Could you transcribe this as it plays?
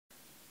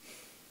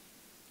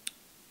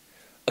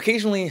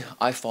Occasionally,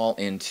 I fall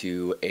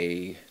into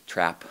a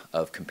trap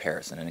of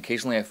comparison, and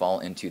occasionally I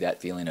fall into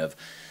that feeling of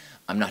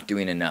I'm not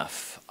doing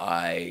enough.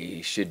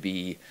 I should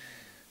be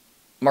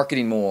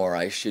marketing more.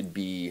 I should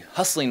be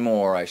hustling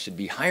more. I should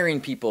be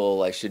hiring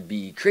people. I should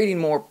be creating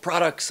more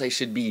products. I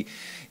should be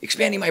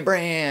expanding my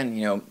brand.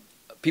 You know,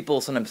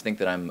 people sometimes think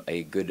that I'm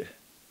a good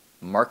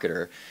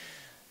marketer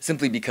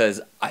simply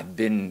because I've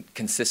been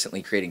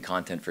consistently creating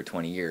content for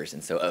 20 years.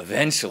 And so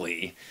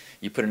eventually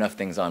you put enough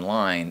things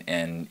online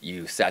and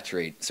you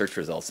saturate search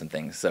results and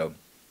things. So,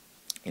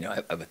 you know, I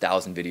have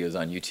 1,000 videos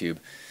on YouTube.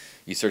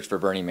 You search for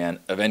Burning Man,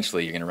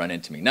 eventually you're going to run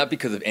into me. Not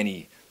because of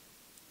any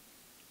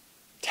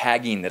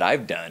tagging that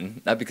I've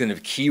done, not because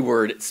of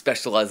keyword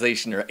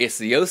specialization or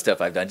SEO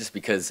stuff I've done, just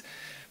because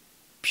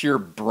pure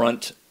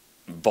brunt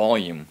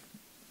volume.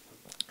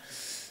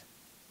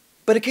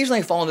 But occasionally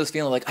I fall into this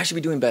feeling like I should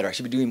be doing better, I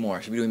should be doing more,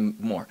 I should be doing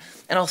more.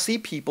 And I'll see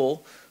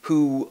people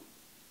who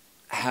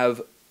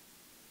have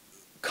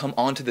come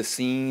onto the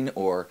scene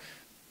or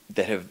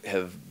that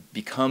have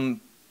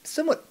become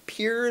somewhat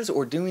peers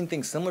or doing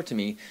things similar to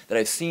me that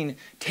I've seen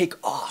take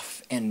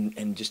off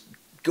and just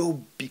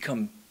go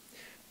become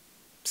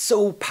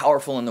so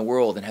powerful in the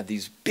world and have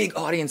these big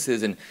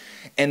audiences,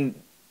 and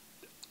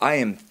I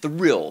am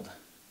thrilled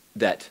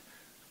that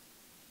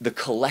the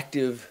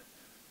collective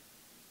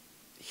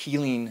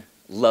healing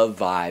love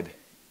vibe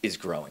is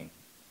growing.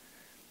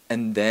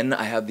 And then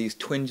I have these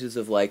twinges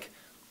of like,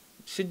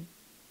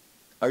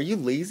 are you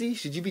lazy?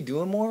 Should you be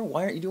doing more?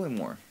 Why aren't you doing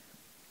more?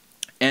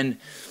 And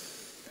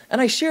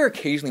I share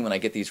occasionally when I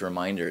get these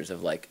reminders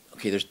of like,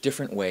 okay, there's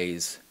different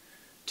ways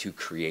to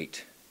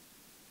create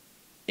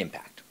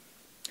impact.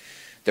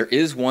 There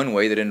is one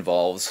way that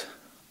involves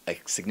a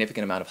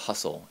significant amount of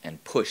hustle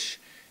and push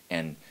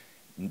and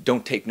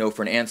don't take no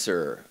for an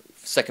answer.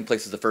 Second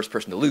place is the first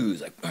person to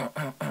lose, like,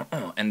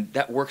 and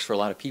that works for a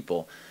lot of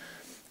people.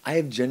 I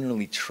have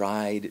generally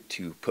tried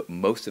to put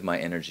most of my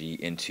energy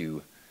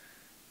into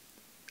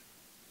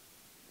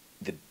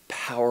the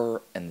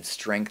power and the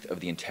strength of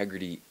the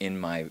integrity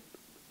in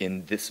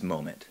this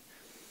moment,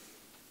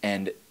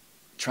 and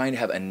trying to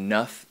have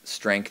enough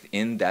strength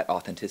in that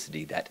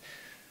authenticity that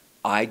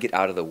I get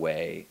out of the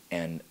way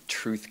and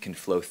truth can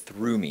flow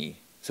through me.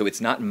 So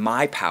it's not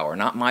my power,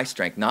 not my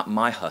strength, not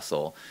my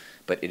hustle,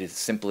 but it is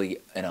simply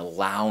an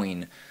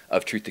allowing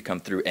of truth to come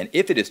through. And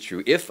if it is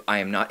true, if I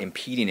am not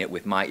impeding it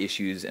with my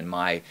issues and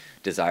my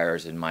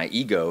desires and my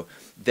ego,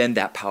 then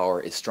that power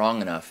is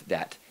strong enough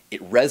that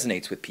it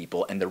resonates with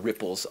people and the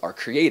ripples are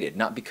created,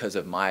 not because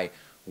of my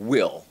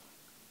will,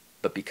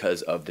 but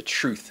because of the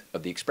truth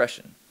of the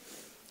expression.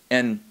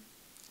 And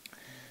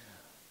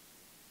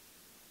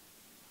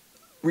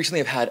recently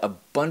I've had a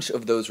bunch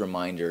of those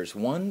reminders,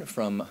 one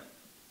from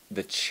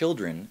the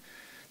children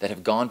that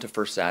have gone to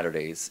First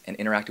Saturdays and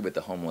interacted with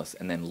the homeless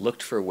and then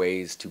looked for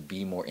ways to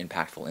be more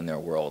impactful in their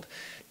world,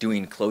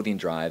 doing clothing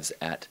drives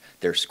at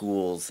their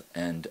schools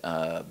and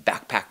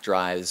backpack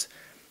drives.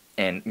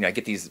 And I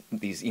get these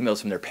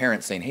emails from their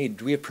parents saying, hey,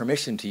 do we have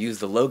permission to use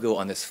the logo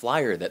on this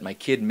flyer that my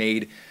kid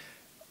made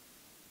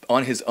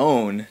on his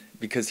own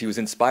because he was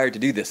inspired to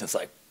do this? And it's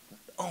like,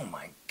 oh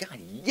my God,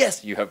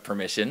 yes, you have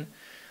permission.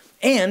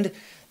 And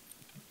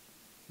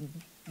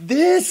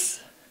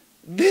this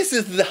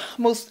is the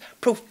most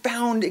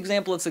profound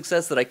example of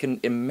success that I can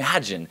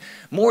imagine.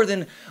 More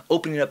than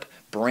opening up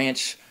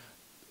branch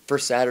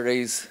First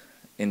Saturdays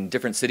in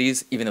different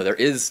cities, even though there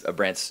is a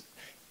branch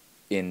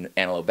in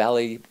Antelope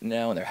Valley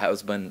now, and there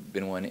has been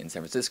one in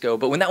San Francisco.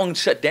 But when that one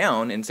shut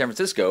down in San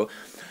Francisco,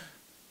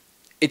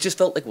 it just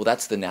felt like, well,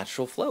 that's the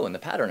natural flow and the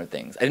pattern of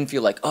things. I didn't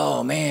feel like,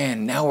 oh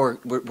man, now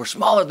we're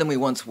smaller than we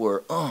once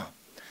were.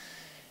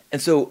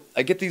 And so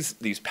I get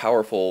these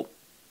powerful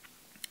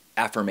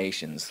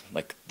affirmations,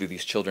 like through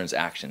these children's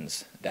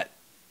actions, that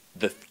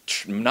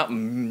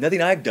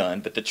nothing I've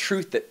done, but the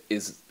truth that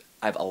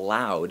I've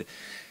allowed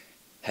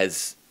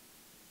has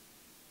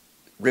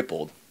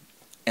rippled.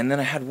 And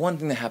then I had one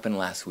thing that happened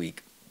last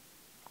week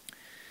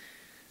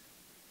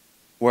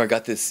where I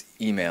got this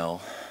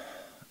email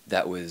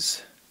that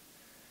was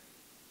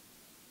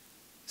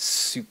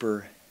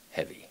super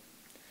heavy.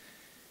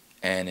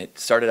 And it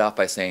started off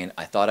by saying,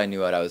 I thought I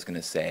knew what I was going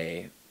to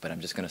say, but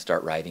I'm just going to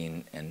start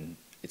writing and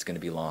it's going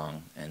to be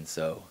long. And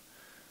so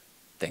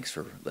thanks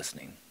for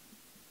listening.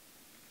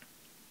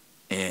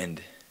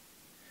 And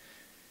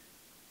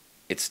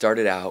it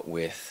started out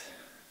with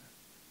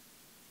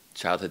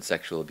childhood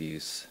sexual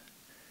abuse,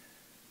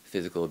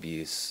 physical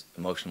abuse,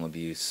 emotional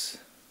abuse,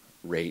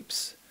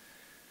 rapes,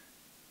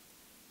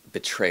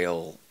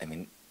 betrayal. I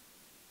mean,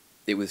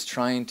 it was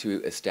trying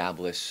to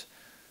establish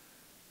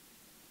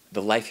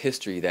the life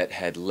history that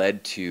had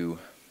led to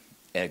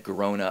a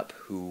grown-up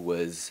who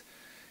was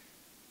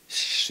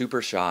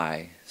super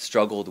shy,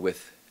 struggled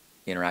with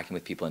interacting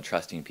with people and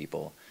trusting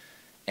people,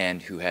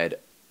 and who had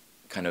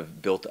kind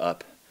of built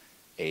up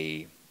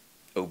a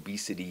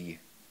obesity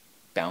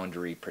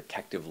boundary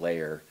protective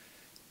layer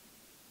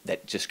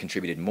that just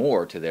contributed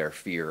more to their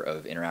fear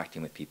of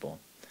interacting with people.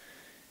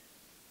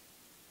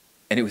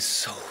 And it was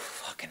so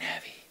fucking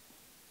heavy.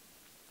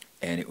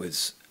 And it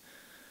was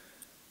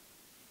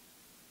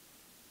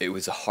it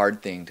was a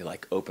hard thing to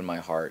like open my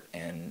heart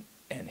and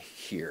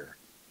hear.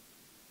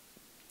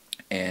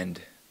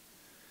 And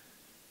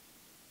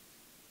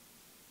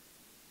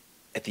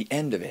at the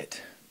end of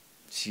it,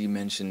 she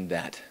mentioned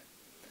that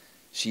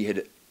she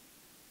had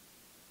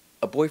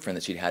a boyfriend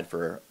that she'd had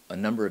for a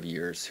number of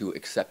years who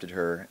accepted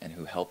her and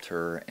who helped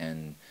her,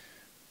 and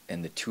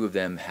the two of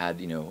them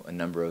had, you know, a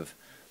number of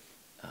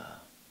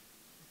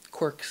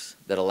quirks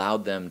that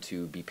allowed them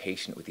to be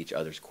patient with each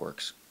other's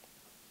quirks.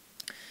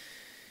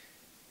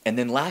 And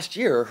then last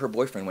year, her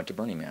boyfriend went to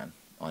Burning Man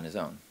on his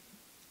own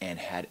and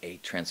had a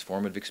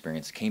transformative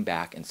experience, came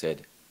back and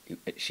said,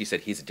 she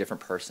said he's a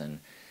different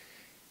person,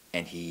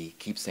 and he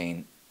keeps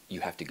saying,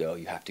 you have to go,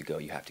 you have to go,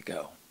 you have to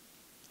go.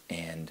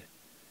 And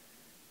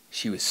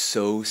she was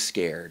so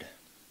scared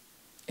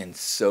and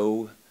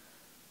so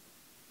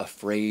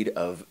afraid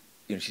of,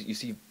 you know, you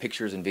see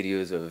pictures and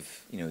videos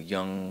of, you know,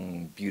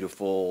 young,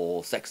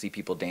 beautiful, sexy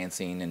people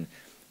dancing, and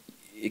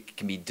it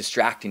can be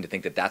distracting to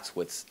think that that's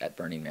what's at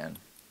Burning Man.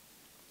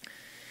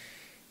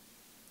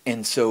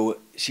 And so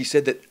she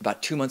said that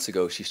about 2 months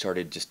ago, she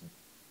started just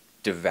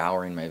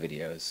devouring my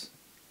videos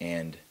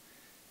and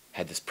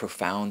had this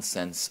profound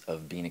sense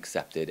of being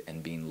accepted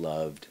and being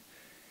loved,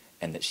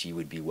 and that she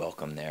would be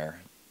welcome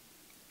there.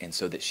 And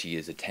so that she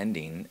is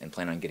attending and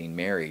planning on getting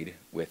married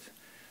with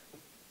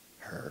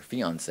her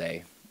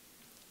fiance.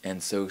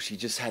 And so she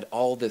just had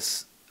all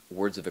this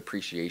words of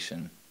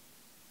appreciation.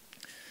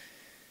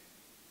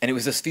 And it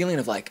was this feeling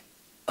of like,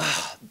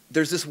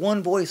 there's this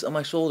one voice on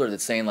my shoulder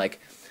that's saying like,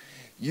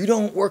 you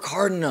don't work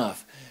hard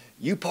enough.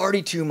 You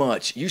party too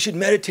much. You should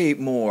meditate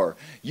more.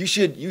 You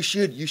should.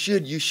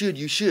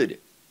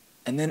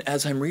 And then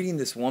as I'm reading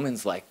this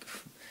woman's like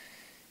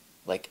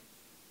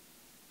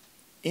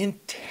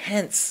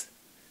intense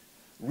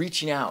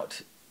reaching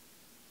out,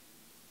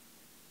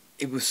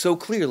 it was so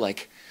clear,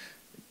 like,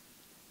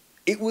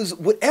 it was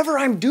whatever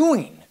I'm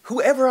doing,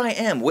 whoever I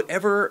am,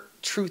 whatever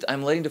truth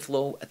I'm letting to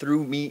flow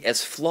through me,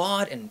 as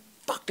flawed and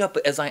fucked up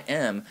as I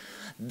am,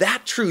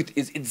 that truth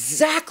is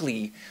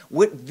exactly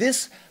what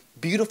this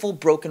beautiful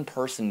broken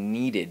person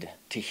needed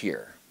to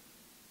hear.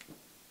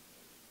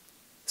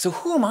 So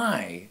who am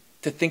I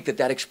to think that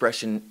that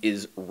expression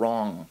is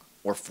wrong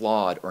or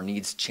flawed or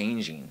needs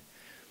changing?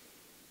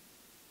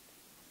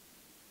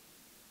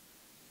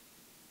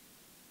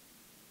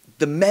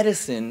 The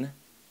medicine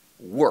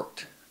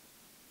worked.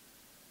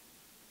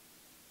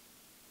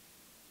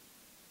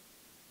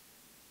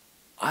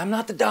 I'm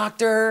not the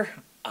doctor.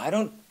 I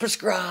don't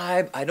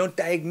prescribe. I don't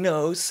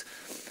diagnose.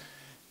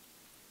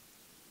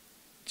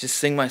 Just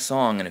sing my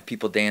song, and if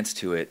people dance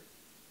to it,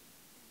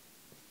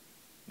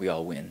 we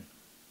all win.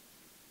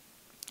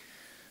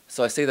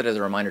 So I say that as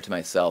a reminder to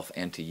myself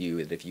and to you,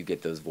 that if you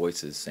get those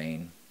voices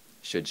saying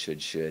should,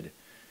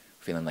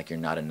 feeling like you're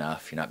not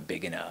enough, you're not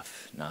big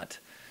enough, not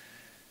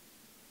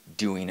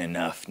doing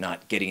enough,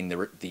 not getting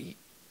the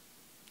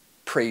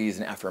praise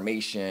and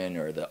affirmation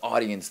or the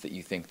audience that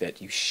you think that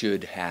you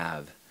should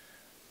have,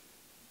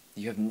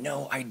 you have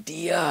no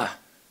idea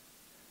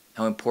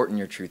how important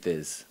your truth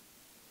is.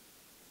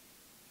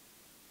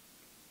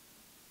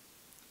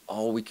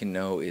 All we can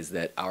know is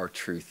that our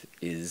truth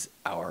is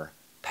our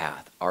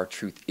path. Our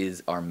truth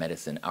is our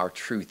medicine. Our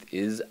truth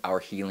is our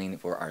healing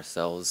for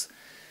ourselves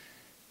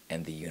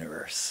and the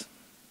universe.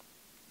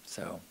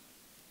 So,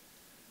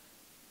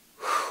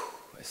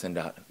 I send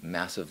out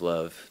massive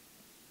love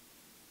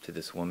to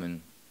this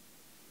woman.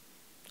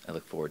 I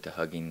look forward to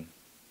hugging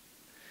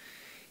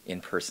in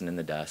person in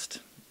the dust.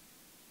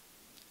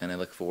 And I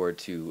look forward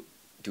to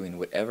doing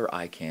whatever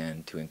I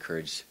can to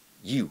encourage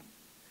you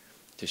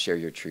to share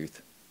your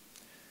truth,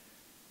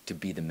 to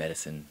be the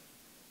medicine,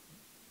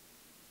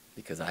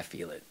 because I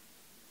feel it.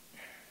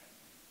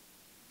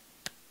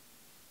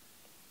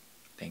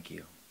 Thank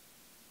you.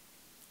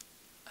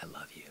 I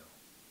love you.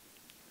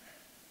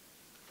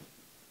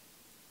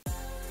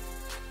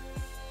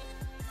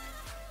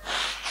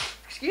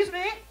 Excuse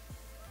me?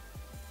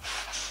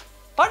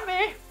 Pardon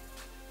me?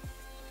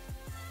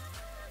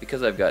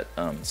 Because I've got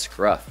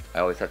scruff, I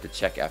always have to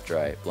check after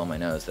I blow my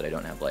nose that I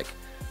don't have like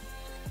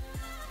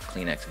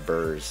Kleenex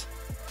burrs,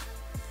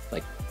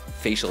 like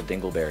facial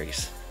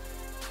dingleberries.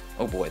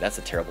 Oh boy, that's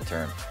a terrible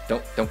term.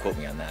 Don't quote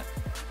me on that.